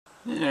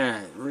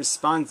Yeah,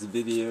 response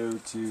video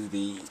to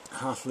the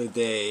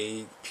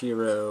Hythloday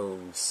Pyrrho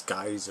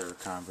Styzor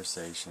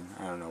conversation.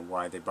 I don't know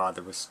why they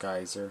bother with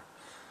Styzor.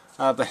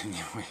 But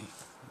anyway,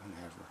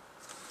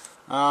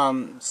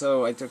 whatever.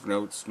 So I took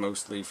notes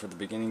mostly for the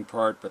beginning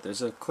part, but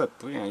there's a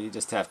clip, you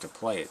just have to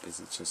play it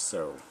because it's just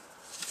so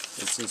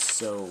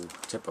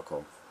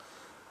typical.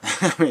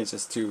 I mean, it's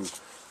just too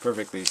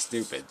perfectly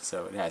stupid,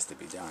 so it has to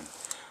be done.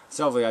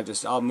 So hopefully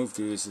I'll move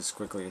through this as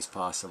quickly as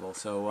possible.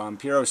 So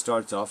Pyrrho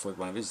starts off with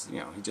one of his,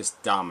 he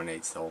just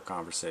dominates the whole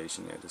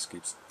conversation. It just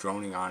keeps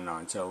droning on and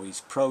on. So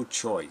he's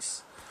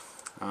pro-choice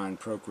on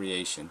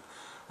procreation.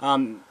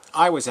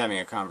 I was having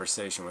a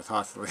conversation with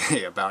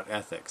Hythloday about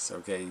ethics.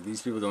 Okay,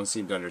 these people don't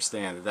seem to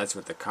understand that that's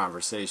what the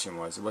conversation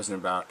was. It wasn't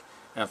about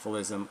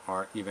ethylism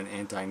or even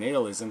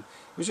antinatalism.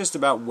 It was just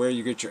about where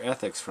you get your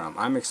ethics from.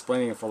 I'm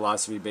explaining a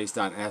philosophy based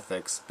on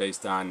ethics,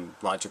 based on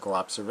logical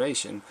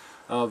observation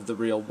of the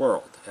real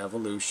world,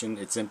 evolution,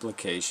 its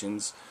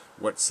implications,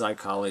 what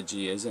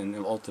psychology is, and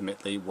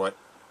ultimately what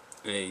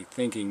a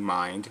thinking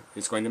mind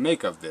is going to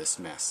make of this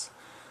mess.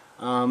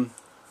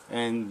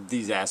 And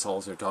these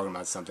assholes are talking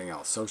about something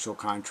else, social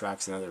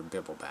contracts and other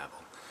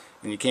bibble-babble.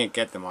 And you can't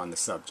get them on the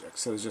subject,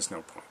 so there's just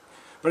no point.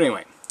 But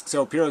anyway,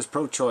 so Pyrrho's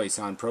pro-choice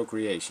on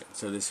procreation.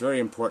 So this very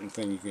important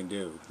thing you can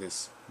do,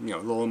 this, a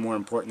little more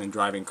important than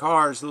driving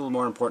cars, a little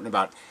more important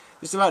about,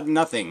 just about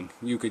nothing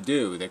you could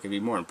do that could be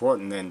more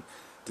important than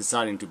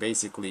deciding to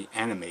basically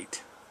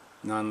animate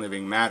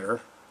non-living matter,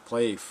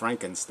 play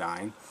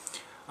Frankenstein,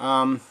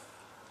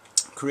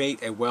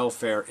 create a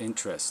welfare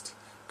interest,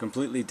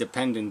 completely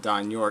dependent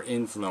on your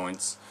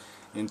influence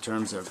in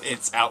terms of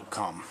its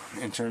outcome,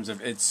 in terms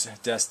of its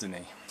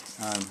destiny.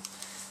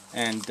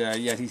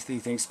 Yet he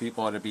thinks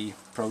people ought to be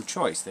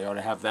pro-choice. They ought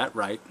to have that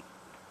right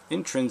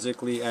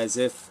intrinsically, as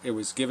if it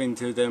was given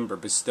to them or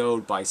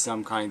bestowed by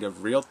some kind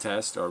of real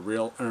test or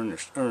real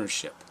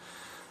ownership.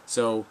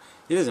 So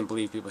he doesn't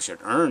believe people should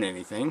earn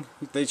anything.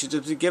 They should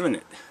just be given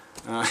it.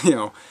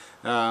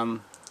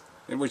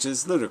 Which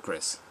is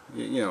ludicrous.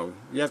 You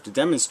have to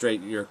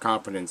demonstrate your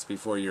competence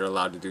before you're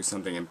allowed to do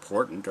something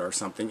important or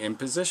something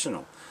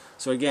impositional.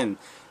 So again,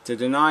 to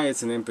deny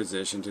it's an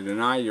imposition, to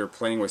deny you're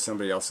playing with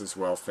somebody else's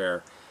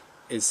welfare,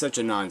 is such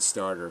a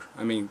non-starter.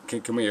 I mean,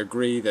 can we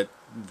agree that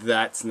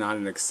that's not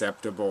an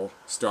acceptable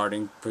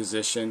starting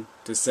position,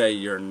 to say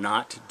you're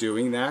not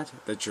doing that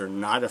you're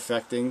not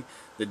affecting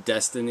the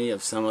destiny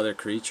of some other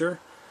creature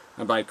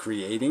by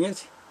creating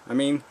it? I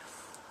mean,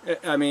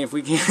 if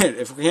we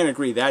can't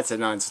agree that's a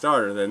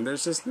non-starter, then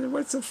there's just,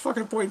 what's the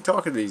fucking point in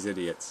talking to these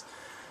idiots?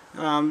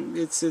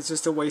 It's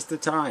just a waste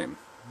of time.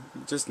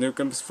 Just nuke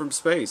them from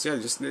space. Yeah,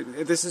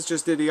 this is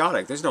just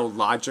idiotic. There's no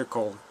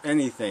logical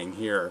anything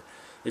here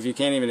if you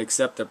can't even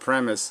accept the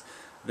premise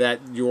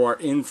that you are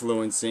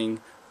influencing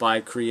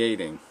by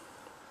creating.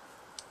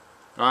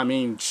 I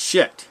mean,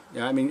 shit.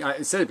 I mean,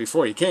 I said it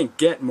before, you can't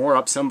get more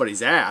up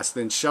somebody's ass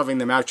than shoving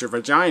them out your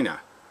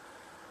vagina.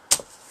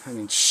 I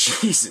mean,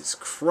 Jesus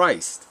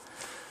Christ.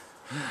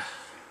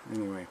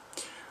 Anyway.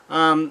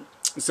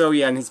 So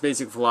yeah, and his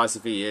basic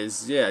philosophy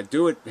is, yeah,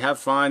 do it, have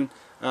fun.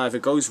 If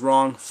it goes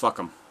wrong, fuck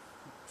them.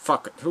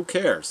 Fuck it. Who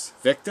cares?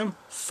 Victim?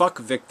 Fuck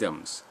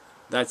victims.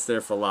 That's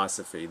their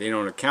philosophy. They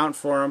don't account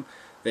for them.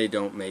 They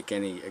don't make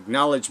any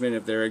acknowledgement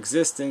of their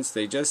existence.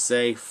 They just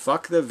say,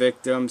 fuck the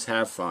victims,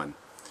 have fun.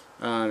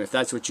 If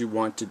that's what you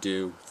want to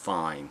do,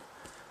 fine.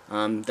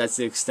 That's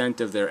the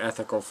extent of their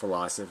ethical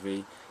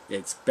philosophy.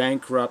 It's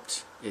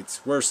bankrupt.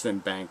 It's worse than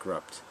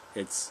bankrupt.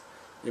 It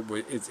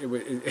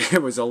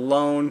was a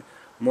loan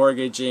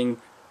mortgaging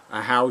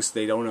a house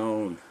they don't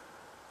own.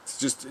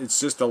 It's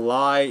just a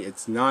lie.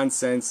 It's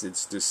nonsense.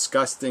 It's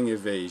disgusting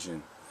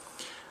evasion.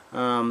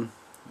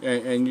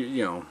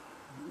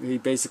 He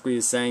basically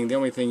is saying the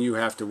only thing you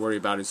have to worry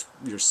about is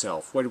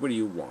yourself. What do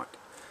you want?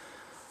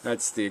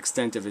 That's the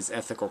extent of his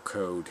ethical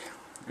code.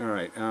 All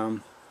right.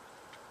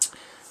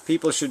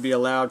 People should be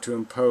allowed to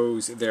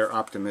impose their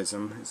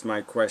optimism, is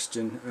my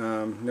question,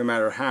 no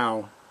matter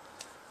how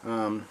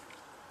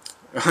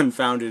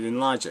unfounded in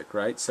logic,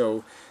 right?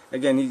 So,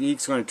 again,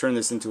 he's going to turn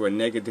this into a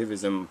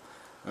negativism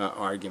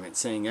argument,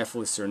 saying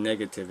ethilists are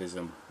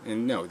negativism.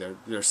 And no,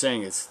 they're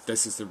saying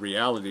this is the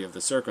reality of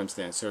the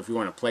circumstance. So if you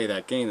want to play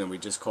that game, then we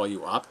just call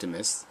you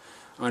optimists,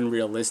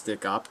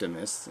 unrealistic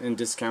optimists, and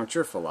discount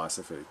your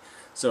philosophy.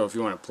 So if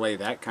you want to play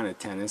that kind of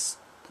tennis,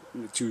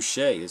 touche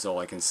is all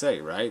I can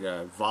say, right?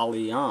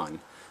 Volley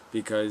on,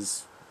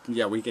 because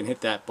yeah, we can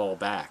hit that ball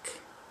back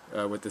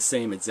with the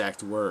same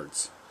exact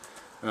words.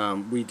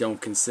 We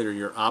don't consider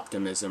your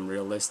optimism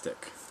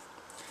realistic.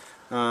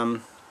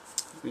 So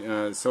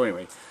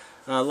anyway,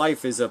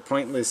 life is a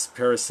pointless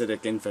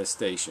parasitic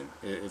infestation.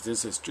 Is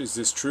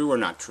this true or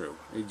not true?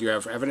 Do you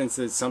have evidence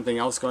that there's something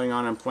else going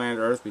on planet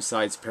Earth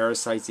besides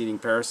parasites eating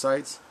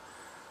parasites?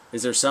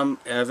 Is there some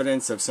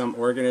evidence of some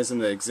organism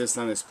that exists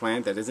on this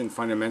planet that isn't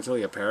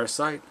fundamentally a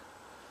parasite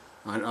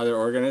on other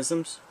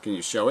organisms? Can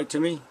you show it to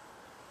me?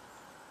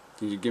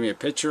 Can you give me a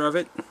picture of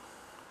it?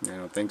 I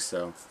don't think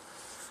so.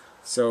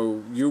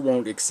 So you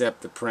won't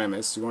accept the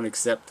premise, you won't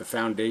accept the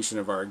foundation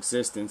of our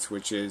existence,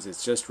 which is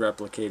it's just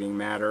replicating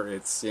matter.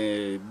 It's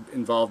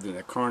involved in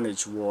a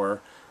carnage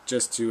war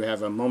just to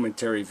have a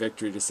momentary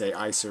victory to say,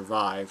 I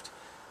survived.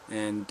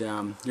 And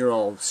you're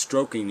all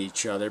stroking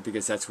each other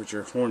because that's what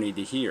you're horny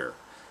to hear.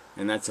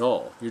 And that's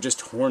all. You're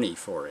just horny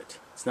for it.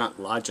 It's not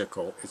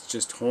logical, it's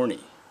just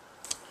horny.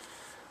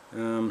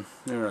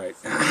 Alright.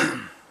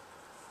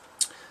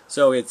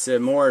 So it's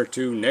more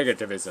to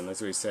negativism,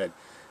 as we said.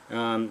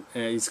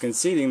 He's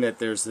conceding that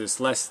there's this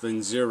less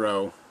than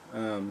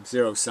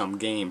zero-sum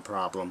game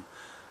problem.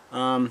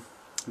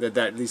 That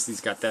at least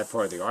he's got that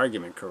part of the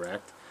argument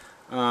correct.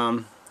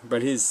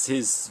 But his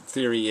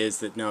theory is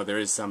that no, there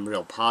is some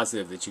real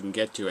positive that you can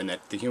get to, and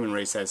that the human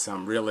race has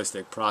some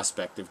realistic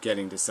prospect of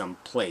getting to some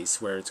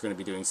place where it's going to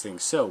be doing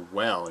things so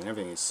well, and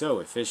everything is so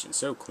efficient,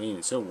 so clean,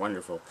 and so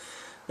wonderful,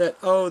 that,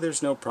 oh,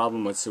 there's no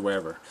problem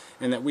whatsoever.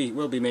 And that we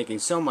will be making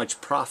so much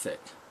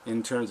profit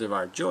in terms of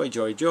our joy,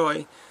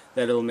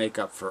 that it'll make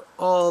up for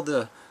all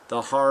the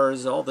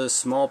horrors, all the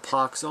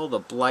smallpox, all the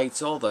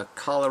blights, all the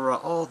cholera,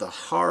 all the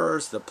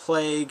horrors, the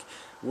plague,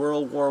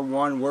 World War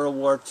I, World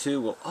War II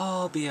will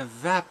all be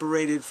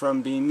evaporated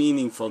from being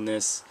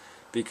meaningfulness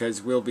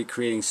because we'll be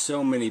creating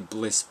so many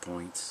bliss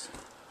points.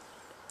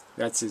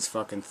 That's his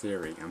fucking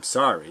theory. I'm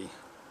sorry.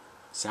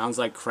 Sounds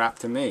like crap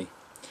to me.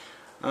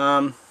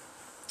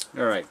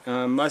 Alright.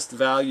 Must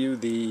value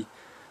the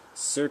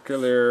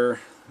circular,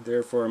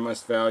 therefore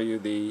must value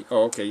the...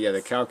 Oh, okay, yeah,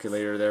 the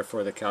calculator,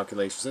 therefore the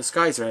calculation. So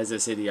Styzor has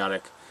this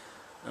idiotic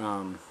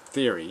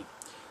theory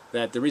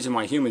that the reason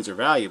why humans are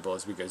valuable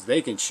is because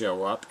they can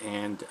show up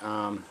and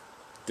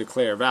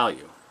declare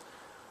value.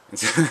 And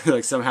so,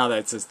 like, somehow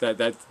that's just that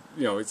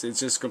you know, it's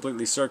just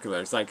completely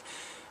circular. It's like,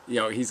 you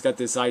know, he's got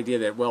this idea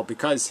that, well,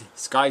 because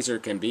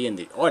Styzor can be in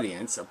the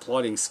audience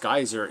applauding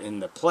Styzor in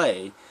the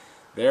play,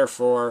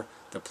 therefore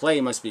the play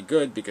must be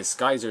good because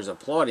Styzor's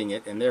applauding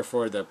it, and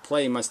therefore the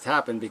play must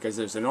happen because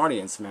there's an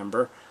audience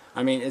member.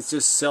 I mean, it's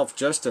just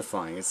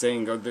self-justifying. It's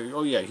saying,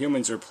 oh yeah,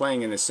 humans are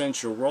playing an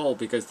essential role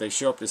because they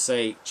show up to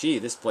say, gee,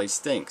 this place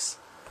stinks.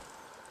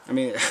 I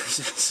mean, it's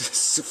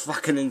just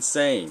fucking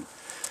insane.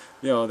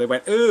 You know, they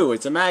went, ooh,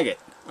 it's a maggot.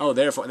 Oh,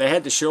 therefore, they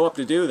had to show up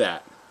to do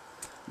that.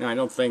 No, I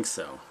don't think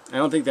so. I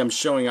don't think them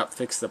showing up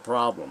fixed the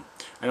problem.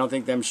 I don't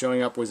think them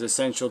showing up was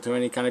essential to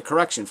any kind of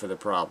correction for the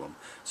problem.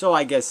 So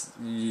I guess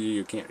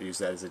you can't use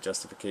that as a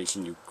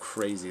justification, you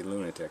crazy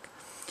lunatic.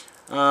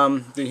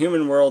 The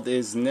human world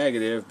is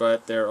negative,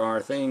 but there are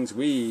things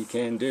we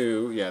can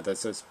do. Yeah,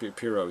 that's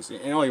Pyrrho's.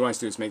 And all he wants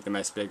to do is make the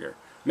mess bigger.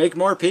 Make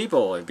more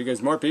people,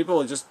 because more people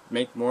will just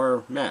make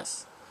more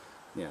mess.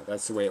 Yeah,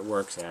 that's the way it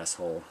works,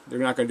 asshole. They're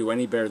not going to do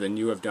any better than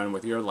you have done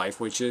with your life,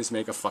 which is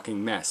make a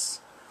fucking mess.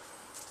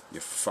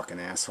 You fucking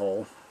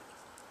asshole.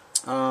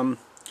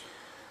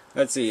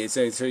 Let's see.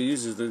 So he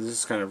uses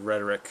this kind of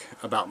rhetoric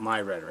about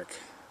my rhetoric.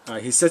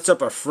 He sets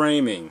up a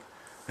framing.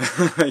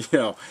 You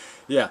know,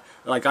 yeah,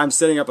 like I'm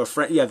setting up a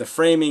frame. Yeah, the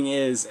framing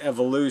is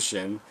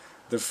evolution.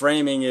 The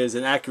framing is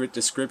an accurate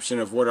description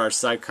of what our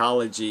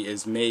psychology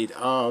is made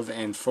of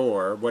and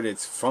for, what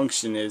its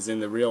function is in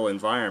the real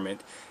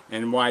environment,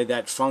 and why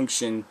that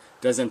function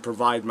doesn't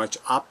provide much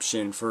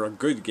option for a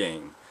good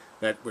game.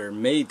 That we're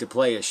made to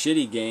play a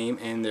shitty game,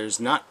 and there's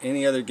not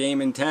any other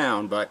game in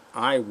town, but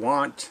I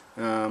want,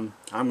 I'm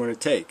going to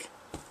take.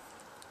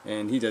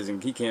 And he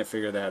can't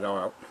figure that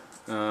out.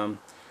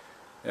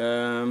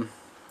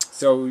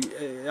 So,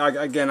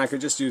 again, I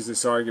could just use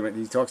this argument.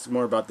 He talks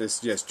more about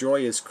this, yes, joy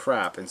is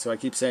crap. And so I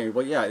keep saying,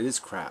 well, yeah, it is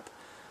crap.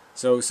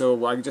 So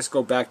I just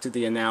go back to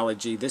the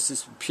analogy. This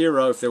is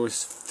Pyrrho. If there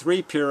was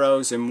 3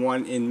 Pyrrhos and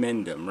 1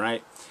 inmendham,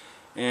 right?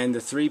 And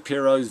the 3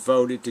 Pyrrhos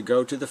voted to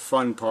go to the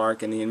fun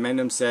park, and the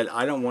inmendham said,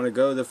 I don't want to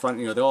go to the fun,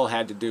 you know, they all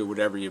had to do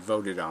whatever you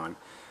voted on.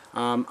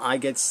 I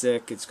get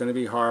sick, it's going to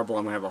be horrible,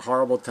 I'm going to have a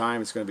horrible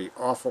time, it's going to be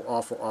awful,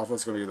 awful, awful,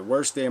 it's going to be the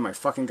worst day of my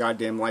fucking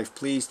goddamn life,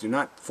 please do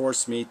not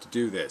force me to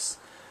do this.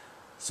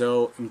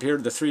 So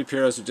the 3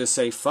 Pyrrhos would just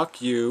say,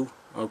 fuck you,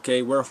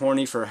 okay, we're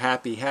horny for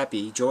happy,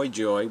 happy, joy,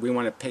 joy, we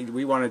want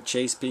to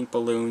chase pink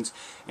balloons,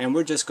 and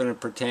we're just going to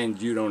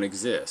pretend you don't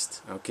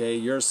exist, okay,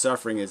 your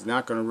suffering is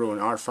not going to ruin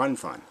our fun.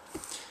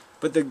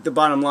 But the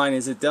bottom line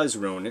is it does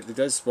ruin it. It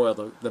does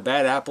spoil the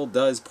bad apple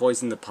does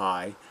poison the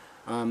pie.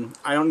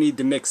 I don't need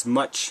to mix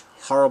much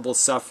horrible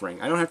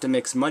suffering. I don't have to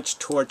mix much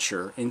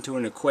torture into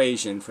an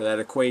equation for that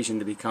equation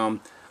to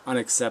become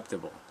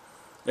unacceptable.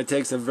 It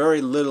takes a very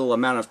little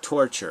amount of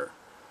torture,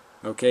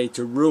 okay,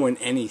 to ruin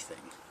anything.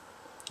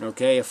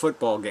 Okay, a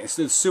football game, it's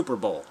the Super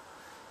Bowl.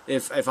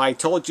 If I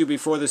told you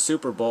before the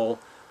Super Bowl,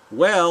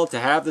 well, to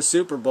have the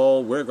Super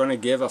Bowl, we're going to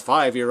give a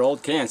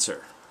 5-year-old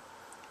cancer.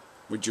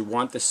 Would you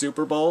want the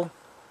Super Bowl?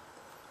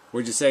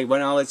 Would you say, well,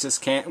 no, let's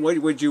just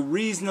would you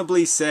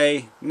reasonably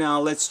say,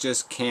 no, let's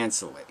just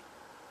cancel it?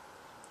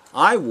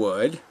 I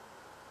would.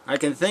 I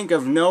can think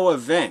of no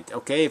event,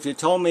 okay? If you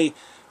told me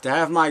to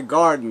have my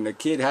garden, the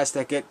kid has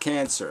to get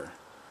cancer,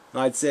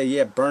 I'd say,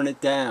 yeah, burn it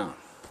down.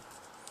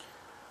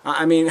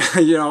 I mean,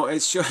 you know,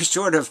 it's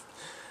short of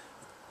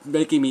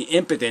making me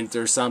impotent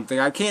or something.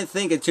 I can't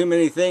think of too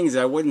many things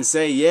I wouldn't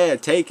say, yeah,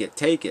 take it,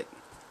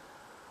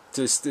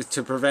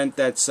 to prevent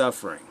that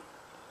suffering.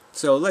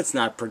 So let's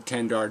not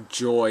pretend our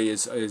joy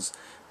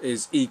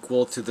is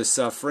equal to the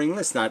suffering.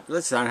 Let's not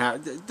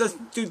have,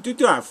 do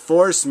not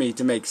force me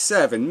to make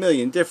 7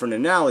 million different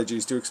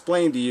analogies to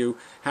explain to you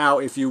how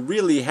if you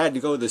really had to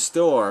go to the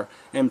store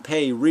and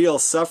pay real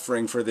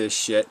suffering for this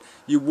shit,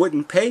 you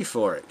wouldn't pay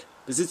for it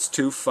because it's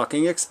too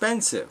fucking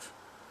expensive.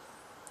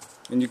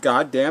 And you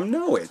goddamn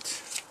know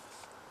it.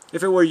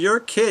 If it were your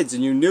kids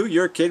and you knew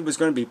your kid was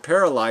going to be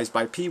paralyzed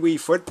by pee-wee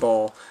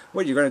football,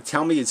 what, you're going to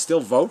tell me you'd still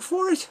vote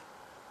for it?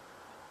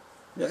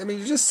 I mean,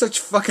 you're just such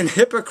fucking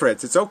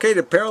hypocrites. It's okay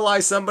to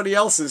paralyze somebody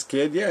else's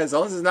kid, yeah, as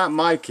long as it's not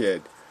my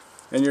kid.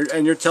 And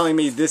you're telling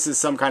me this is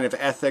some kind of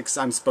ethics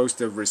I'm supposed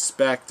to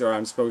respect or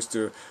I'm supposed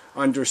to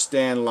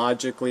understand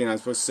logically and I'm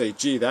supposed to say,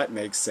 gee, that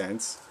makes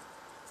sense.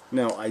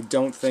 No, I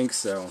don't think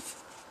so.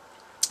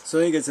 So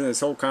he gets in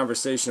this whole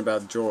conversation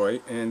about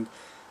joy, and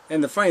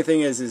the funny thing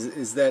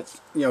is that,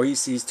 you know,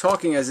 he's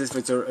talking as if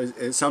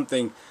it's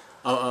something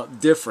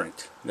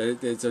different,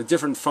 that it's a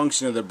different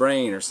function of the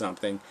brain or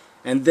something.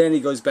 And then he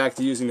goes back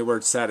to using the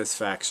word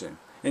satisfaction.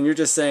 And you're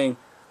just saying,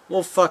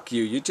 well, fuck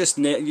you. You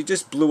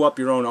just blew up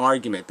your own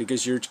argument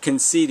because you're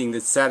conceding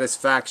that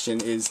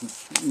satisfaction is,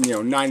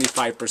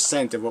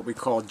 95% of what we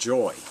call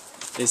joy,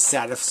 is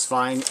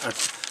satisfying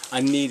a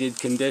needed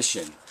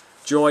condition.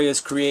 Joy is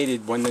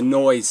created when the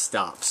noise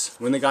stops,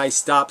 when the guy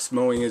stops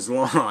mowing his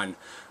lawn,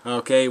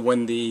 okay,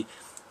 when the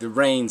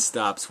rain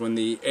stops, when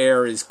the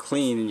air is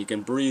clean and you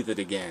can breathe it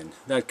again.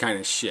 That kind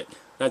of shit.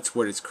 That's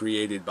what it's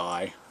created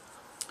by.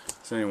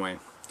 So anyway,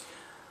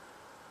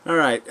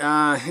 alright,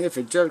 if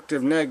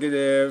objective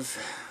negative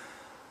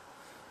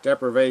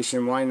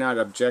deprivation, why not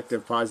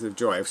objective positive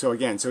joy? So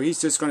again, so he's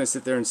just going to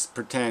sit there and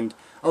pretend,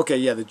 okay,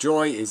 yeah, the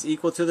joy is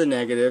equal to the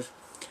negative,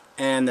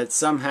 and that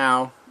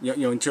somehow,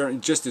 in turn,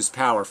 just as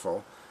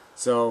powerful.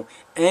 So,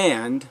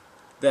 and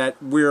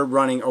that we're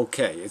running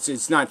okay.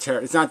 It's not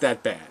that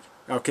bad.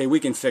 Okay, we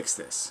can fix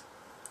this.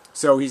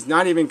 So he's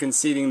not even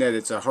conceding that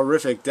it's a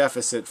horrific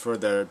deficit for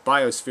the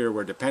biosphere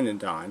we're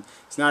dependent on.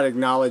 He's not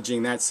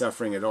acknowledging that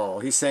suffering at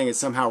all. He's saying it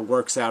somehow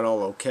works out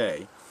all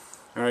okay.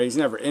 All right, he's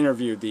never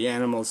interviewed the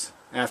animals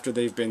after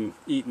they've been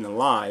eaten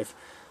alive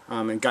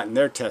and gotten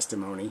their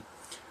testimony.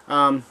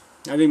 I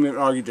didn't even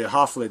argue the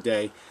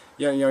Hythloday.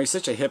 He's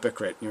such a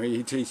hypocrite.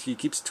 He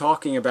keeps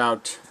talking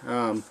about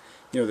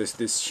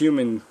this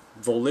human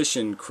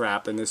volition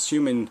crap and this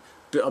human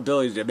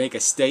ability to make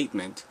a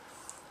statement.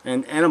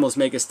 And animals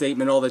make a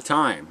statement all the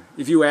time.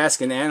 If you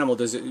ask an animal,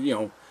 does it,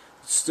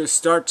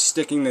 start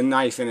sticking the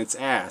knife in its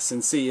ass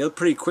and see,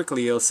 pretty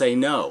quickly it'll say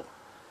no.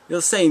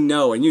 It'll say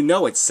no, and you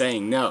know it's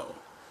saying no.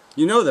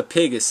 You know the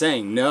pig is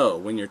saying no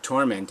when you're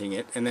tormenting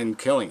it and then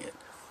killing it.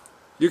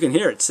 You can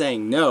hear it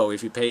saying no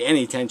if you pay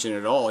any attention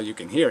at all. You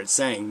can hear it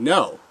saying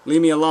no,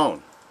 leave me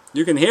alone.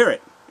 You can hear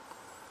it,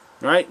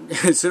 right?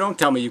 So don't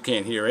tell me you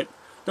can't hear it.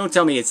 Don't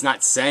tell me it's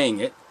not saying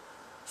it.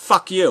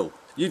 Fuck you.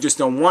 You just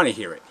don't want to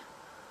hear it.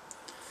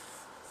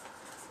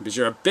 Because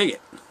you're a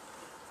bigot.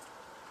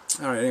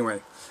 Alright,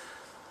 anyway.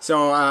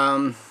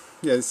 So,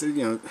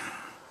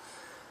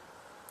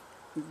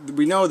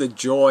 we know that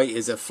joy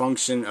is a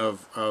function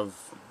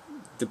of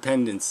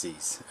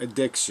dependencies,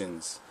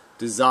 addictions,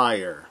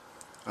 desire,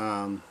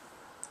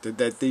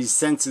 that these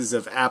senses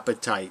of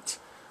appetite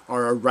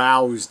are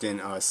aroused in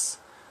us,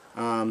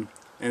 and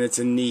it's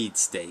a need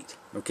state.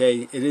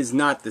 Okay? It is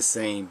not the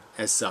same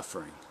as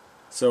suffering.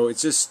 So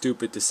it's just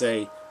stupid to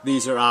say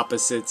these are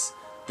opposites,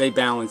 they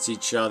balance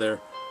each other,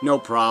 no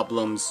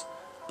problems,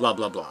 blah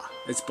blah blah.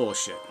 It's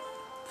bullshit.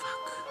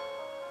 Fuck.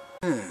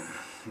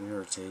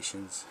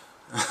 Irritations.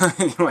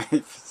 Anyway,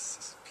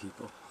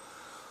 people.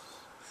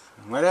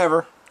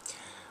 Whatever.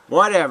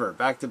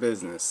 Back to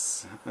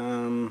business.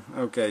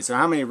 Okay, so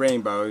how many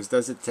rainbows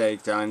does it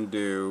take to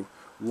undo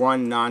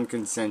one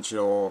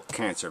non-consensual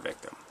cancer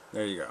victim?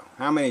 There you go.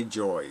 How many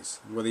joys?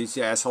 Will these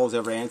assholes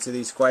ever answer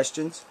these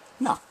questions?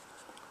 No.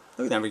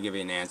 They'll never give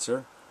you an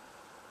answer.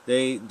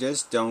 They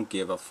just don't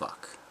give a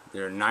fuck.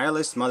 They're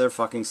nihilist,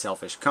 motherfucking,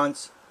 selfish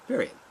cunts.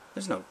 Period.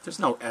 There's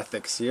no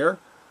ethics here.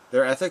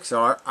 Their ethics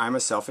are, I'm a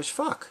selfish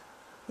fuck.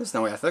 There's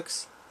no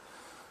ethics.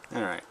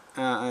 Alright.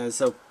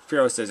 So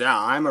Pyrrho says, yeah,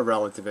 I'm a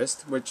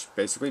relativist, which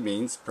basically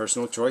means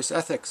personal choice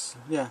ethics.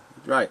 Yeah,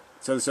 right.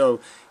 So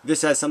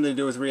this has something to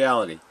do with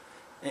reality.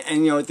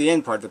 And at the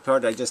end part, the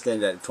part I just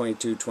ended at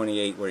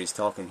 22:28 where he's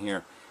talking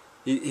here,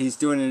 he's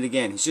doing it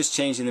again. He's just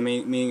changing the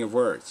meaning of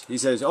words. He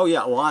says, oh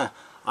yeah, well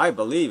I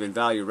believe in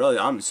value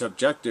relative. I'm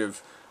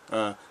subjective,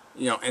 and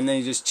then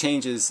he just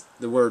changes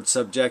the word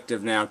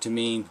subjective now to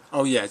mean,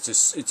 oh yeah,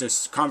 it's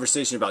a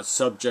conversation about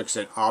subjects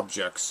and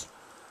objects.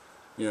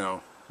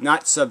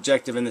 Not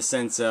subjective in the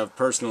sense of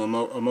personal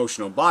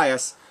emotional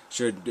bias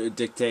should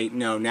dictate.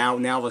 No, now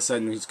all of a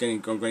sudden he's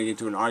going to get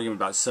into an argument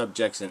about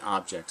subjects and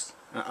objects.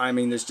 I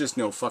mean, there's just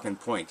no fucking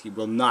point. He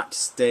will not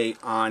stay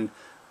on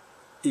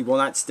he will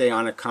not stay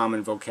on a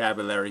common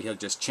vocabulary. He'll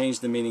just change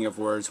the meaning of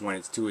words when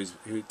it's to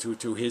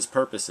his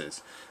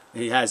purposes.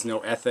 He has no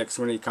ethics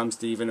when it comes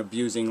to even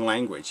abusing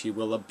language. He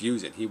will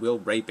abuse it. He will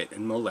rape it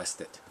and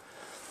molest it.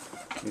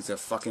 He's a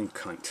fucking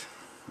cunt.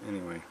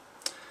 Anyway.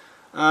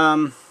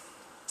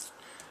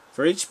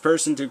 For each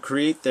person to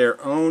create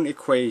their own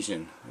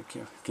equation.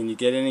 Okay. Can you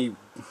get any...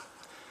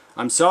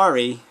 I'm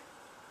sorry,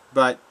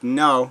 but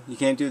no, you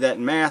can't do that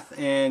in math,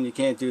 and you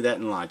can't do that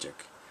in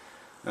logic.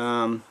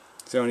 So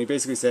and he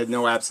basically said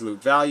no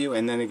absolute value,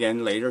 and then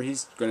again later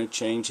he's going to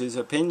change his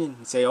opinion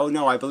and say, oh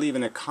no, I believe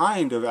in a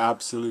kind of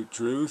absolute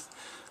truth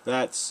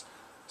that's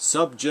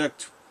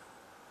subject,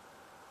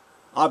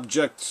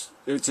 object,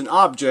 it's an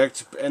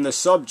object, and the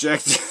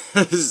subject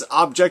is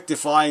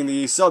objectifying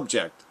the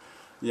subject.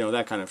 You know,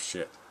 that kind of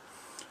shit.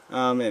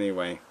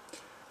 Anyway.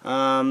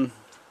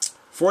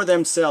 For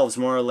themselves,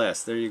 more or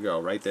less. There you go,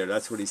 right there.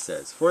 That's what he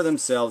says. For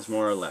themselves,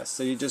 more or less.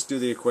 So you just do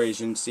the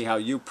equation, see how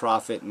you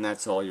profit, and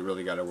that's all you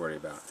really got to worry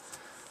about.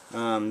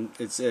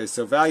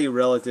 So value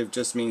relative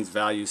just means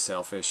value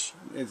selfish.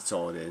 It's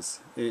all it is.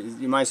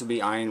 You might as well be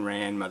Ayn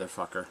Rand,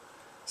 motherfucker.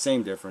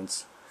 Same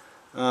difference.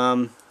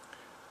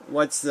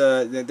 What's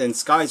the... Then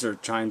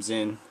Styzor chimes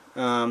in.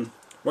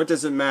 What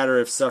does it matter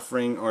if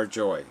suffering or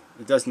joy?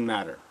 It doesn't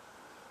matter.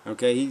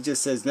 Okay, he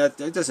just says that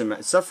it doesn't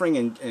matter. Suffering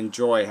and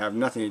joy have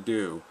nothing to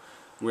do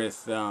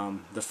with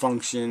the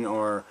function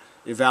or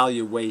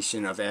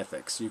evaluation of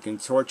ethics. You can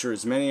torture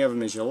as many of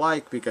them as you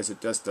like because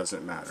it just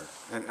doesn't matter.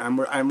 And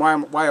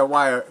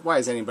why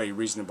is anybody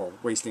reasonable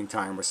wasting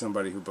time with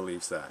somebody who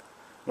believes that?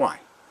 Why?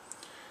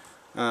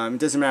 It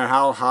doesn't matter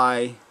how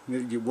high.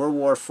 World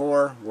War IV,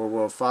 World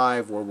War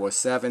V, World War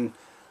VII,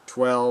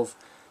 12.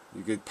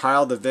 You could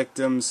pile the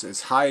victims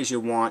as high as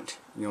you want.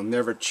 You'll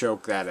never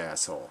choke that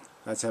asshole.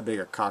 That's how big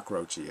a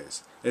cockroach he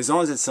is. As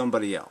long as it's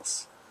somebody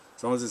else.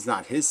 As long as it's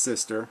not his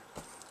sister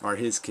or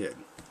his kid.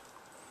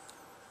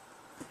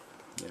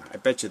 Yeah, I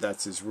bet you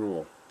that's his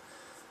rule.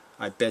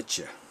 I bet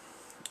you.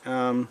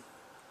 So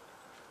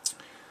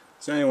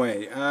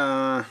anyway,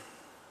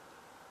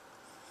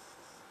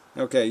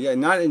 okay, yeah,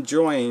 not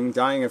enjoying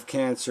dying of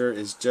cancer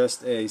is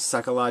just a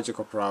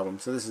psychological problem.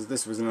 So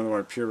this was another one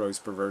of Pyrrho's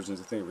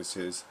perversions. I think it was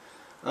his.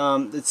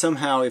 That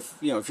somehow, if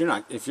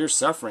you're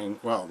suffering,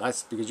 well,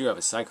 that's because you have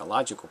a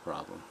psychological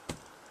problem.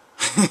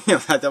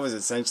 That was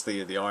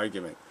essentially the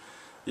argument.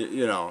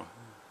 You know,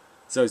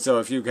 so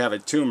if you have a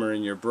tumor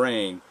in your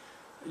brain,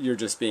 you're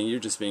just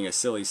being a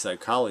silly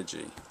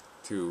psychology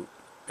to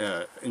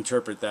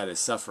interpret that as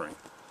suffering.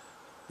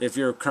 If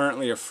you're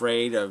currently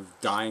afraid of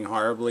dying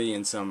horribly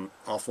in some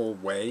awful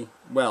way,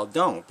 well,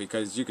 don't,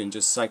 because you can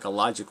just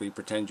psychologically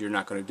pretend you're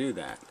not going to do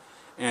that.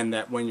 And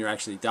that when you're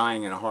actually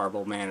dying in a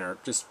horrible manner,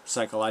 just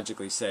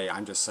psychologically say,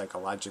 I'm just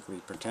psychologically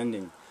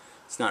pretending.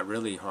 It's not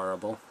really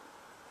horrible.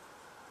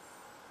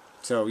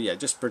 So yeah,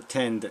 just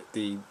pretend that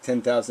the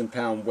 10,000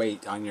 pound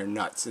weight on your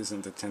nuts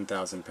isn't the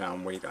 10,000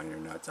 pound weight on your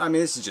nuts. I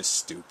mean, this is just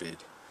stupid.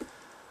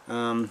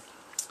 So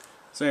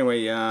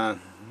anyway,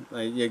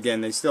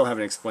 again, they still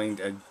haven't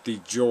explained the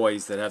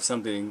joys that have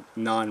something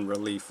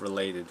non-relief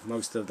related.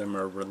 Most of them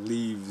are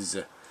relieves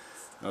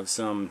of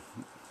some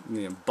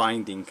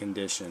binding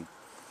condition.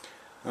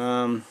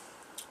 I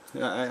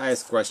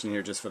asked a question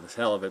here just for the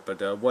hell of it,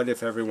 but what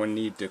if everyone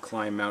need to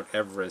climb Mount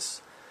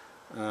Everest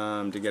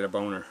to get a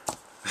boner?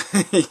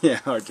 Yeah,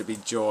 or to be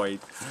joyed.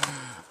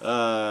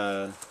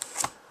 Would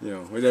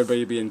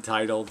everybody be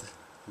entitled?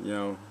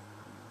 What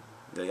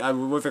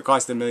if it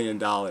cost $1 million?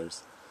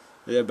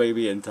 Would everybody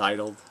be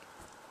entitled?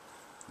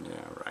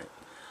 Yeah, right.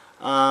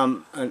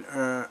 An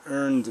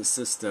earned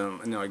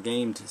system. No, a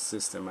gamed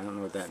system. I don't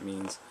know what that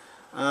means.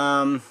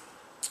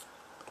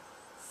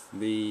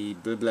 The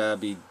blah blah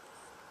be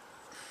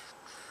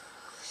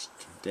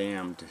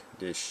damned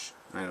dish.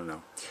 I don't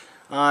know.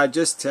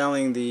 Just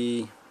telling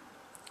the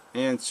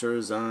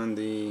answers on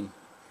the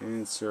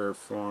answer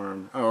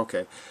form. Oh,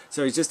 okay.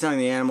 So he's just telling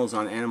the animals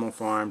on Animal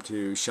Farm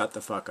to shut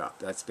the fuck up.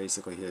 That's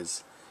basically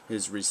his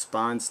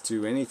response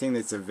to anything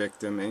that's a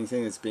victim,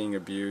 anything that's being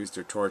abused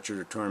or tortured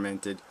or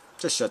tormented.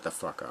 Just shut the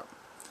fuck up.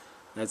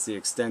 That's the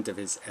extent of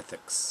his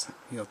ethics.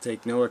 He'll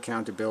take no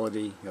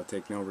accountability. He'll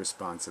take no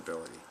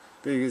responsibility.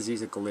 Because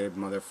he's a glib,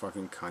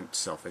 motherfucking cunt,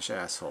 selfish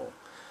asshole.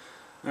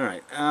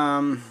 Alright,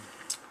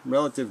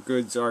 relative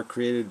goods are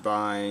created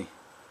by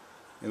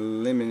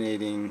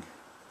eliminating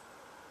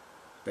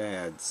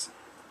bads.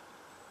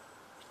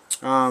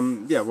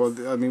 Yeah, well,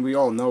 I mean, we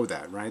all know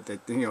that, right?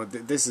 That,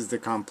 this is the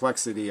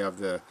complexity of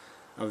the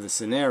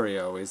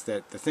scenario, is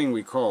that the thing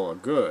we call a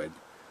good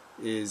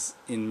is,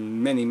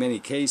 in many, many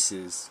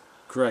cases,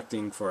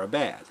 correcting for a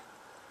bad.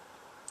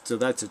 So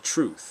that's a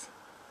truth,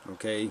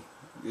 okay?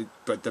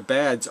 But the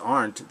bads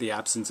aren't the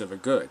absence of a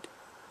good.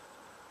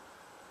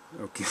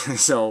 Okay,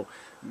 so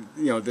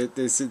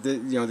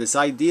this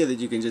idea that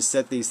you can just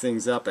set these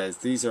things up as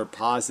these are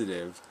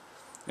positive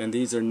and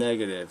these are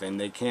negative and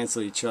they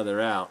cancel each other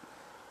out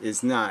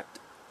is not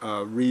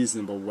a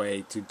reasonable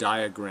way to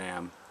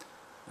diagram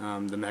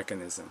the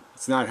mechanism.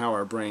 It's not how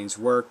our brains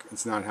work.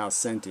 It's not how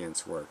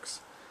sentience works.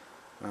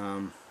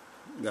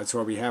 That's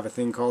why we have a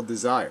thing called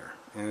desire.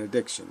 and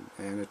addiction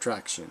and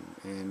attraction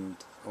and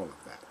all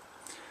of that.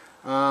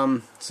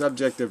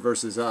 Subjective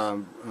versus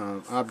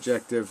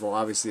objective. Well,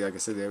 obviously, like I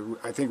said,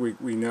 I think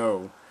we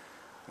know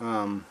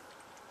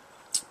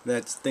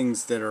that's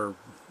things that are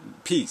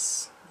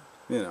peace,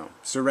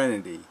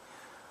 serenity,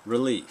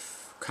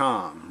 relief,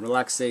 calm,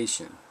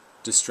 relaxation,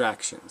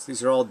 distractions.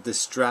 These are all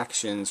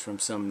distractions from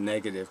some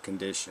negative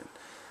condition.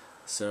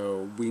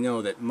 So we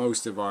know that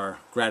most of our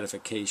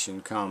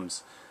gratification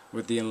comes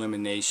with the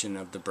elimination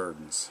of the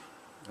burdens.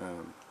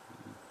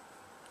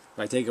 If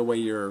I take away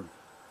your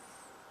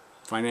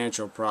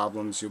financial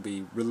problems, you'll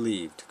be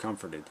relieved,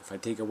 comforted. If I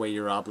take away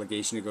your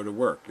obligation to go to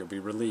work, you'll be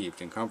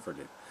relieved and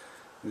comforted.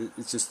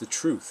 It's just the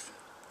truth.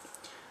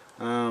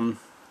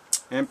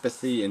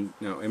 Empathy and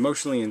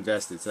emotionally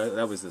invested. So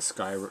that was the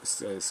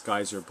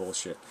Styzor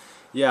bullshit.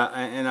 Yeah,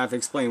 and I've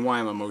explained why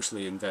I'm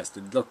emotionally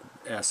invested. Look,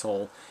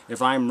 asshole,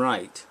 if I'm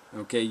right,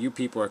 okay, you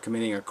people are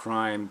committing a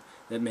crime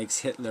that makes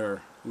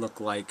Hitler look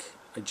like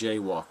a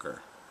jaywalker.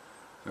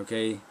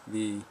 Okay,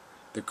 the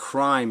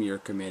crime you're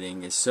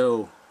committing is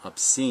so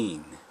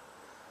obscene.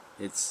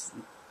 It's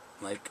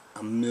like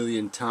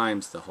 1,000,000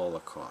 times the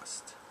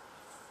Holocaust.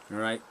 All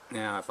right.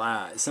 Now,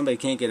 if somebody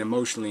can't get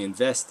emotionally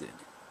invested,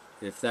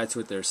 if that's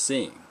what they're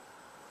seeing,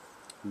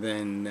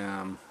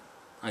 then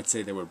I'd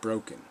say they were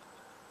broken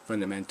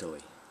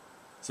fundamentally.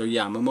 So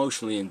yeah, I'm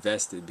emotionally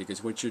invested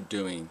because what you're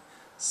doing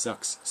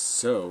sucks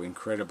so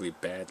incredibly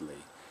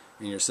badly,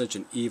 and you're such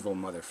an evil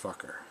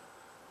motherfucker.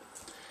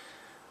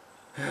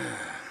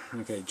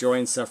 Okay, joy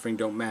and suffering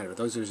don't matter.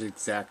 Those are his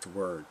exact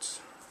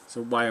words.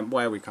 So why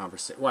are we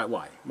conversing? Why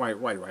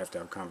do I have to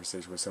have a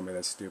conversation with somebody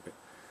that's stupid?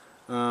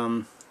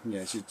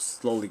 Yeah, I should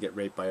slowly get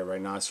raped by a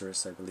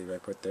rhinoceros, I believe I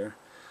put there.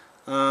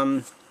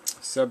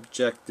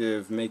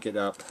 Subjective, make it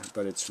up,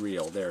 but it's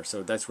real. There,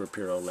 so that's where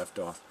Pyrrho left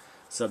off.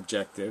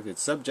 Subjective,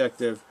 it's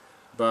subjective,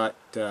 but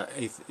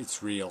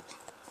it's real.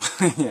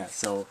 Yeah,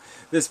 so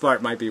this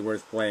part might be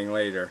worth playing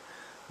later,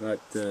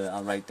 but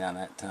I'll write down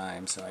that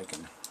time so I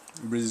can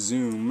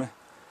resume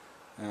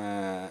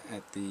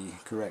at the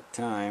correct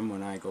time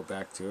when I go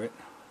back to it.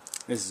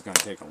 This is going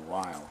to take a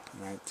while,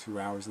 right? 2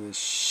 hours of this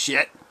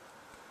shit.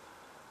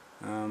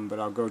 But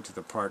I'll go to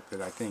the part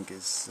that I think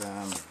is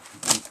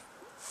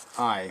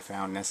I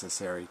found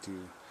necessary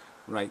to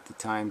write the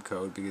time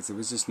code, because there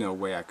was just no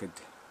way I could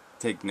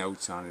take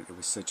notes on it. It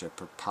was such a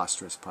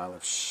preposterous pile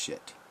of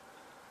shit.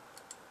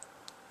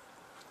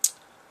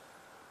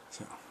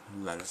 So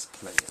let us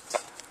play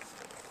it.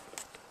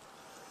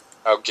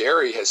 How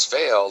Gary has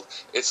failed.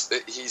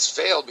 He's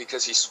failed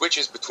because he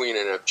switches between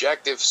an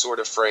objective sort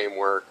of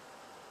framework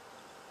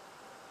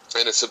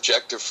and a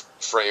subjective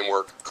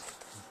framework.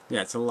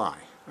 Yeah, it's a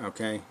lie.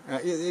 Okay,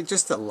 it's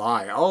just a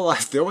lie.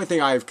 The only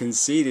thing I've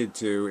conceded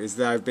to is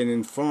that I've been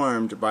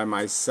informed by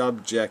my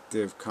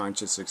subjective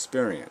conscious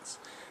experience.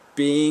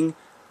 Being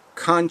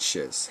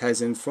conscious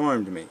has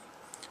informed me.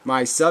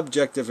 My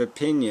subjective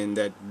opinion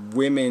that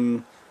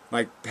women,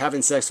 like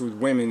having sex with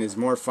women, is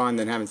more fun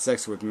than having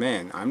sex with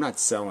men. I'm not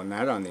selling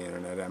that on the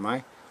internet, am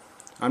I?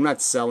 I'm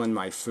not selling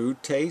my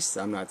food taste.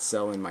 I'm not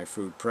selling my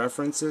food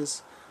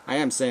preferences. I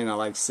am saying I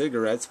like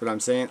cigarettes, but I'm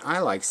saying I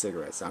like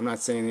cigarettes. I'm not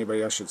saying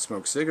anybody else should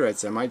smoke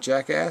cigarettes. Am I,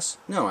 jackass?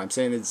 No, I'm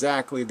saying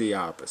exactly the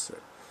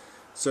opposite.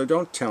 So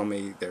don't tell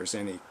me there's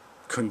any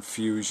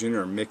confusion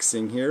or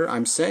mixing here.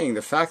 I'm saying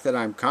the fact that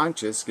I'm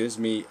conscious gives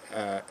me,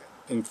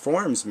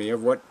 informs me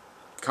of what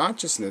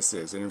consciousness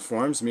is. It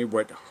informs me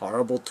what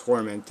horrible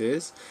torment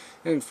is.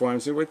 It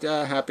informs me what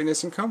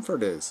happiness and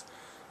comfort is.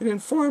 It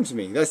informs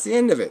me. That's the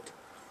end of it.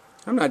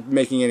 I'm not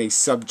making any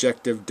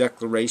subjective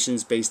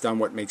declarations based on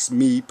what makes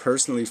me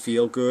personally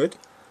feel good.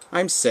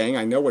 I'm saying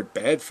I know what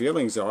bad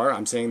feelings are.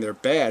 I'm saying they're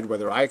bad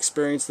whether I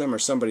experience them or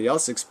somebody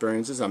else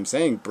experiences. I'm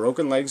saying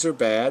broken legs are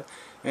bad,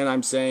 and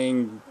I'm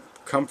saying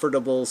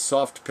comfortable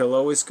soft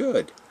pillow is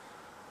good.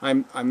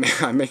 I'm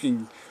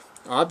making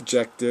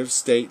objective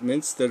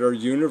statements that are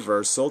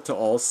universal to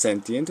all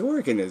sentient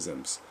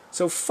organisms.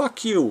 So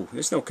fuck you.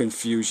 There's no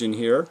confusion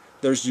here.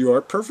 There's your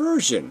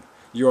perversion,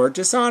 your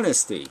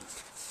dishonesty.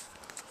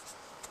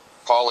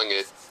 Calling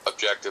it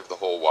objective the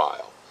whole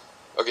while.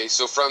 Okay,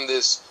 so from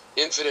this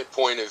infinite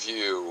point of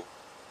view,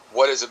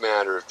 what does it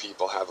matter if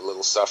people have a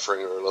little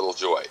suffering or a little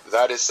joy?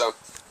 That is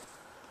something.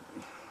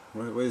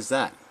 What is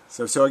that?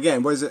 So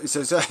again, what is it?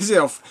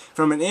 So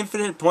from an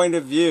infinite point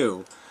of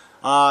view,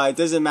 it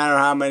doesn't matter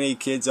how many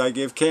kids I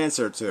give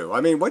cancer to. I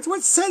mean,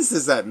 what sense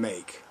does that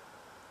make?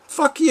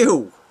 Fuck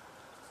you.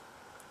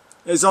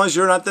 As long as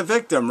you're not the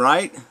victim,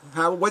 right?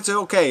 What's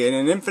okay? In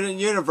an infinite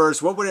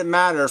universe, what would it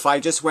matter if I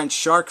just went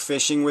shark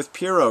fishing with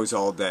Pyrrhos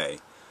all day?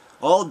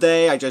 All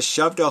day, I just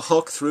shoved a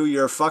hook through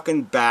your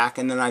fucking back,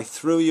 and then I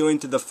threw you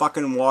into the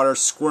fucking water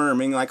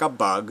squirming like a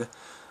bug.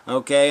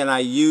 Okay, and I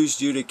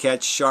used you to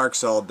catch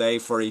sharks all day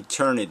for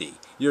eternity.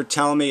 You're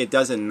telling me it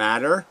doesn't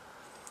matter?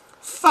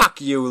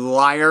 Fuck you,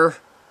 liar.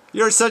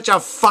 You're such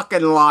a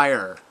fucking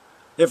liar.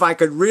 If I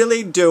could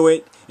really do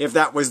it, if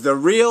that was the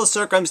real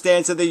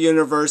circumstance of the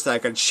universe, I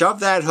could shove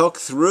that hook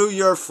through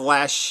your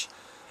flesh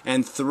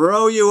and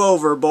throw you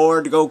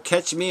overboard to go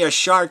catch me a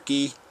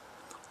sharky,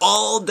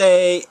 all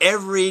day,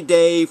 every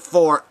day,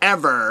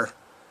 forever.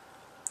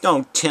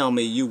 Don't tell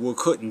me you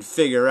couldn't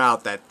figure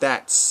out that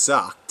that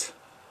sucked.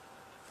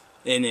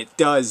 And it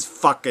does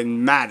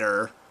fucking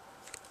matter.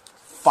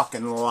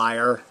 Fucking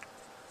liar.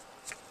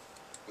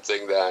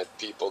 Thing that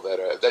people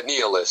that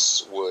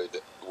nihilists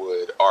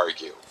would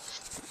argue.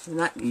 They're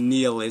not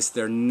nihilists,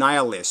 they're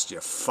nihilists,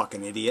 you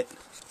fucking idiot.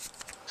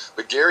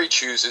 But Gary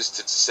chooses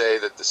to say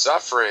that the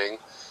suffering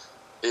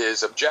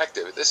is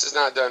objective. This is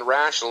not done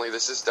rationally.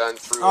 This is done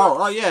through...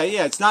 Oh, yeah,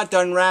 it's not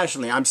done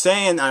rationally. I'm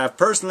saying I've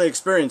personally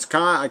experienced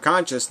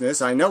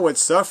consciousness. I know what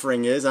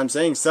suffering is. I'm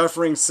saying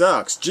suffering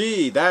sucks.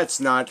 Gee, that's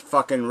not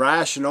fucking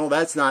rational.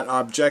 That's not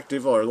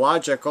objective or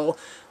logical.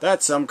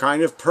 That's some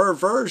kind of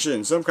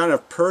perversion. Some kind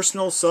of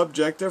personal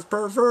subjective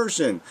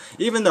perversion.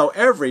 Even though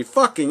every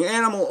fucking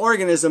animal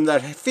organism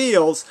that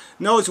feels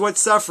knows what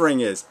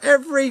suffering is.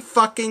 Every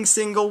fucking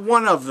single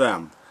one of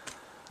them.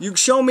 You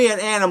show me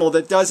an animal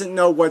that doesn't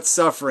know what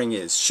suffering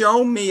is.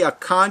 Show me a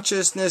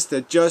consciousness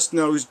that just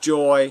knows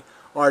joy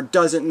or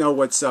doesn't know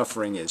what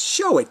suffering is.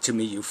 Show it to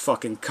me, you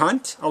fucking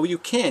cunt. Oh, you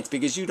can't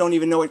because you don't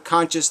even know what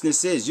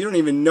consciousness is. You don't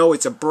even know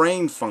it's a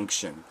brain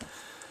function.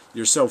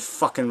 You're so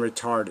fucking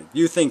retarded.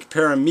 You think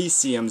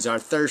parameciums are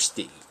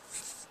thirsty.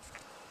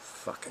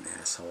 Fucking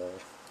asshole.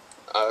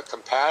 A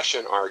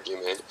compassion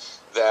argument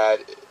that...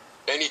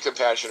 any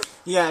compassion...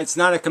 Yeah, it's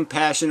not a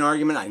compassion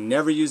argument. I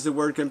never use the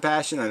word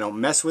compassion. I don't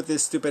mess with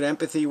this stupid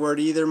empathy word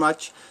either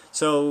much.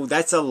 So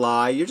that's a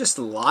lie. You're just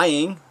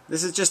lying.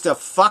 This is just a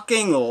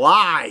fucking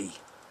lie.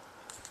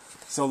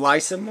 So lie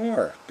some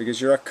more,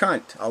 because you're a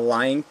cunt. A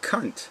lying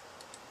cunt.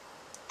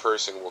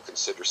 Person will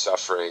consider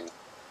suffering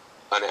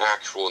an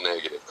actual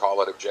negative.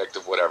 Call it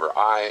objective, whatever.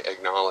 I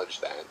acknowledge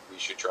that. We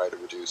should try to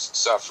reduce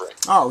suffering.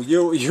 Oh,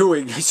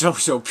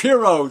 so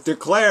Pyrrho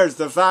declares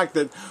the fact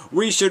that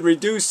we should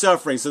reduce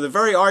suffering. So the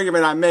very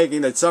argument I'm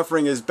making that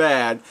suffering is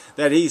bad,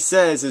 that he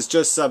says is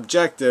just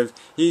subjective,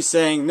 he's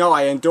saying, no,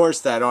 I endorse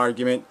that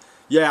argument.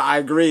 Yeah, I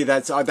agree,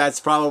 that's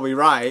probably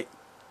right.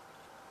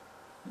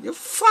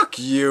 Fuck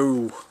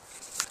you.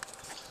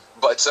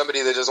 But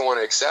somebody that doesn't want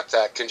to accept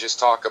that can just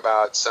talk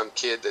about some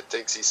kid that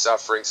thinks he's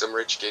suffering, some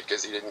rich kid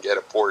because he didn't get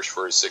a Porsche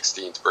for his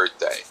 16th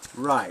birthday.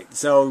 Right.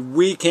 So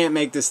we can't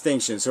make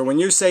distinctions. So when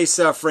you say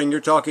suffering,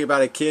 you're talking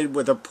about a kid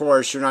with a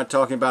Porsche. You're not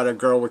talking about a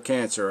girl with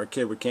cancer or a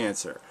kid with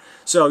cancer.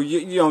 So,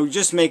 you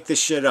just make this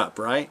shit up,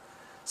 right?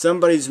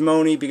 Somebody's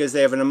moaning because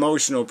they have an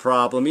emotional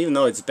problem, even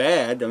though it's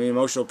bad. I mean,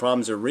 emotional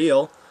problems are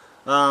real.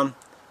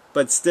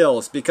 But still,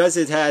 it's because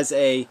it has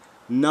a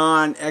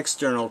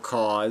non-external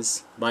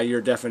cause, by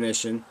your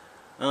definition,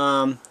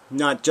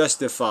 not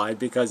justified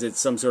because it's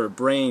some sort of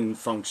brain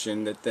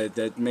function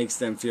that makes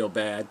them feel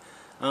bad,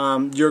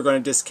 you're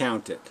going to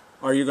discount it.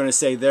 Or you're going to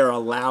say they're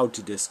allowed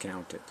to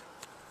discount it.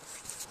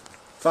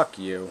 Fuck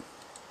you.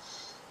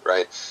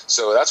 Right?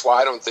 So that's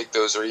why I don't think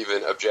those are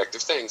even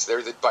objective things.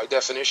 They're, by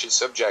definition,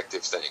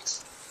 subjective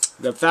things.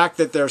 The fact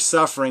that they're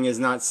suffering is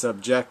not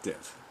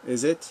subjective,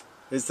 is it?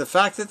 Is the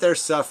fact that they're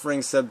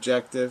suffering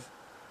subjective?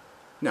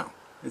 No,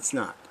 it's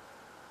not.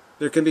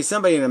 There can be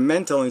somebody in a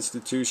mental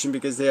institution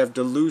because they have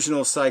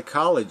delusional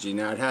psychology.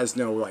 Now, it has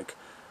no, like,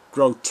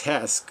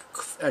 grotesque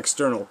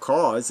external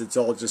cause. It's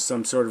all just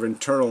some sort of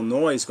internal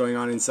noise going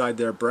on inside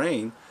their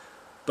brain.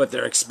 But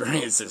their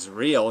experience is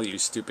real, you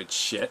stupid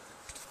shit.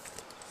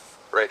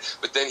 Right.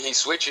 But then he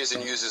switches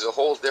and uses a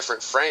whole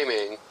different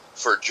framing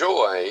for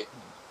joy.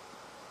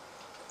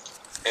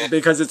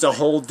 Because it's a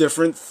whole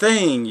different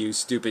thing, you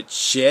stupid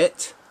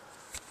shit.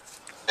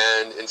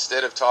 And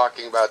instead of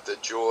talking about the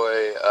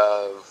joy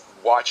of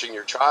watching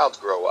your child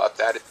grow up,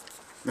 that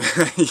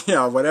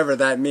yeah, whatever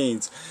that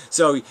means.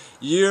 So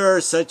you're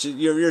such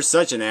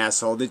an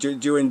asshole.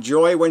 Did you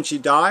enjoy when she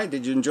died?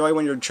 Did you enjoy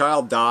when your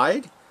child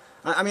died?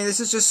 I mean, this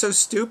is just so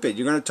stupid.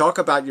 You're going to talk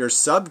about your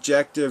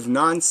subjective,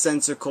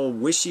 nonsensical,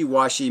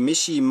 wishy-washy,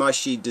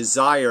 mishy-mushy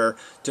desire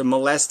to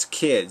molest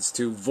kids,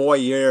 to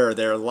voyeur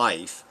their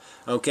life.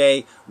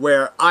 Okay,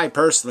 where I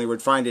personally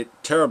would find it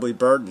terribly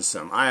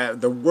burdensome.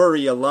 The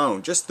worry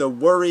alone, just the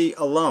worry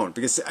alone.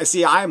 Because,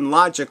 see, I'm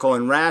logical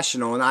and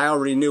rational, and I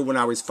already knew when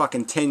I was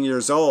fucking 10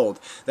 years old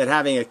that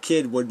having a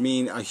kid would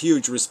mean a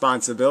huge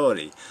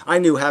responsibility. I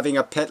knew having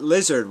a pet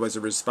lizard was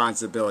a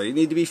responsibility. It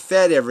needed to be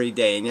fed every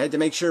day, and you had to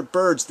make sure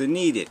birds didn't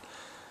eat it.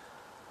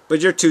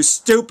 But you're too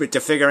stupid to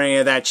figure any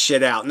of that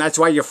shit out, and that's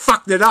why you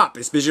fucked it up.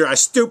 It's because you're a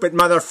stupid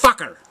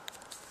motherfucker.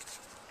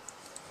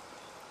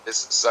 is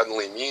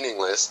suddenly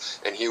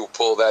meaningless, and he will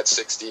pull that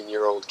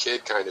 16-year-old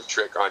kid kind of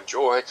trick on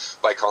joy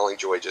by calling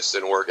joy just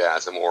an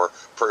orgasm or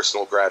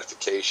personal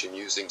gratification,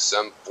 using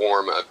some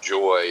form of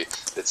joy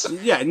that's...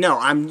 Yeah,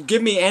 no,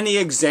 give me any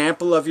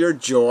example of your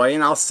joy,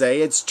 and I'll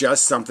say it's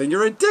just something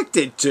you're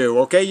addicted to,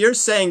 okay? You're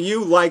saying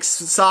you like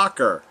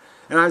soccer,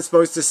 and I'm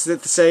supposed to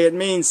say it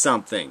means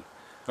something.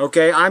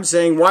 Okay, I'm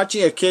saying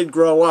watching a kid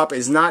grow up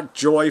is not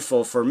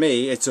joyful for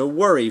me, it's a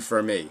worry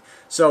for me.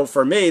 So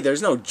for me,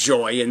 there's no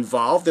joy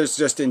involved, there's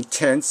just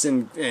intense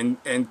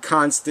and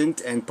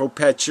constant and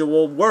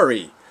perpetual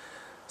worry.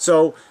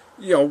 So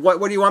you know, what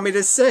do you want me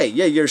to say?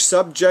 Yeah, your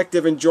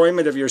subjective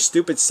enjoyment of your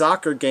stupid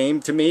soccer game,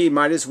 to me,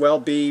 might as well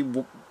be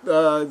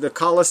the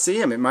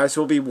Coliseum. It might as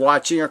well be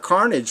watching a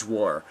carnage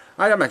war.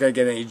 I'm not going to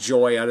get any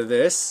joy out of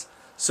this.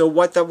 So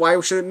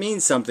why should it mean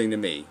something to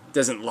me? It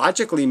doesn't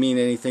logically mean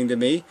anything to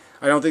me.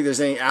 I don't think there's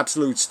any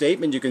absolute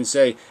statement you can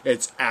say,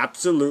 it's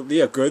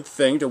absolutely a good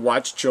thing to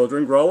watch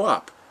children grow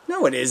up.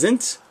 No, it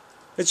isn't.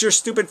 It's your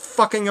stupid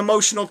fucking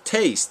emotional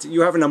taste.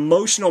 You have an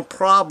emotional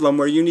problem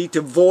where you need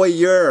to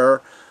voyeur,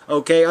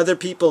 okay, other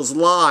people's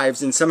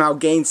lives and somehow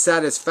gain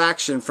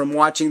satisfaction from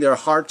watching their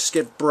hearts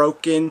get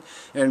broken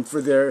and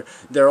for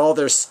all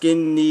their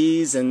skin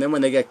knees, and then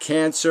when they get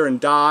cancer and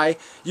die,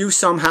 you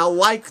somehow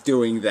like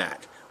doing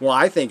that. Well,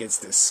 I think it's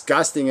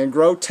disgusting and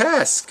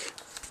grotesque.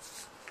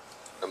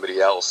 Somebody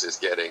else is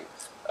getting,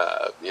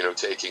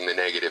 taking the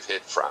negative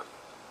hit from,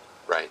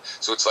 right?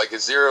 So it's like a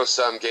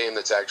zero-sum game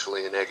that's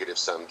actually a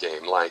negative-sum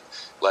game.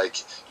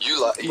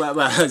 Well,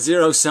 a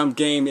zero-sum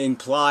game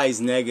implies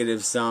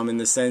negative-sum in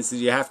the sense that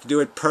you have to do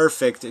it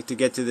perfect to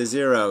get to the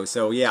zero.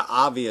 So, yeah,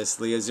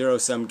 obviously, a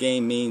zero-sum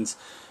game means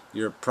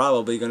you're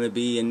probably going to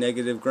be in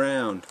negative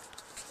ground.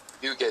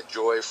 You get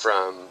joy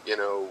from,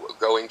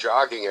 going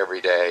jogging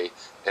every day,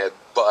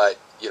 but,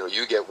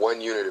 you get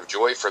 1 unit of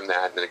joy from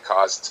that, and it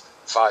costs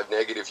 5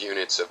 negative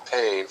units of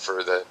pain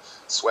for the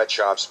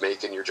sweatshops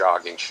making your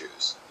jogging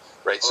shoes,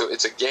 right? So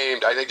it's a game.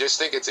 I just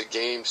think it's a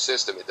game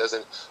system. It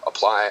doesn't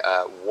apply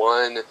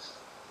one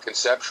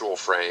conceptual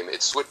frame.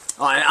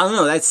 I don't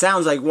know. That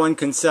sounds like one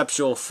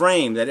conceptual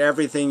frame, that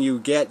everything you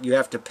get you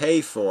have to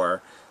pay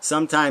for.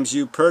 Sometimes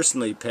you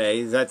personally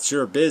pay. That's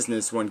your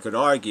business, one could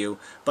argue.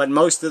 But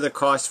most of the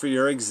cost for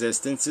your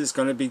existence is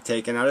going to be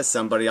taken out of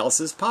somebody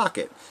else's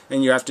pocket.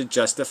 And you have to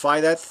justify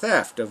that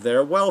theft of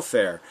their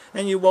welfare.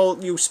 And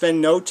you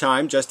spend no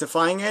time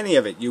justifying any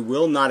of it. You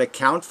will not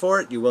account for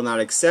it. You will not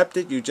accept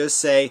it. You just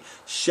say,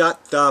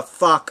 shut the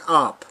fuck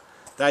up.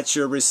 That's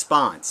your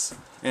response.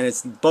 And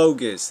it's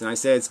bogus. And I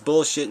say it's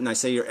bullshit. And I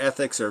say your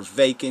ethics are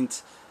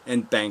vacant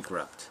and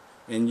bankrupt.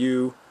 And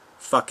you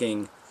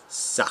fucking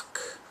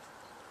suck.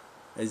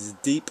 As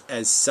deep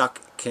as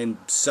suck can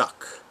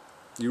suck.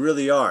 You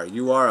really are.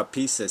 You are a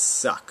piece of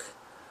suck.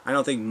 I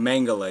don't think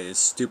Mengele is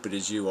stupid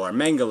as you are.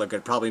 Mengele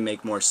could probably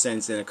make more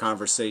sense in a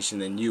conversation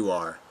than you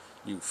are.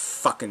 You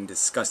fucking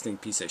disgusting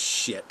piece of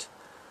shit.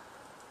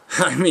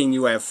 I mean,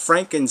 you have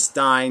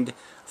Frankenstein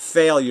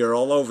failure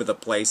all over the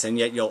place, and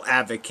yet you'll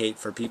advocate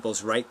for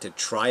people's right to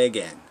try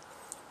again.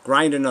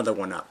 Grind another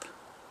one up.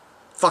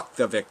 Fuck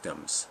the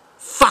victims.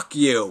 Fuck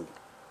you!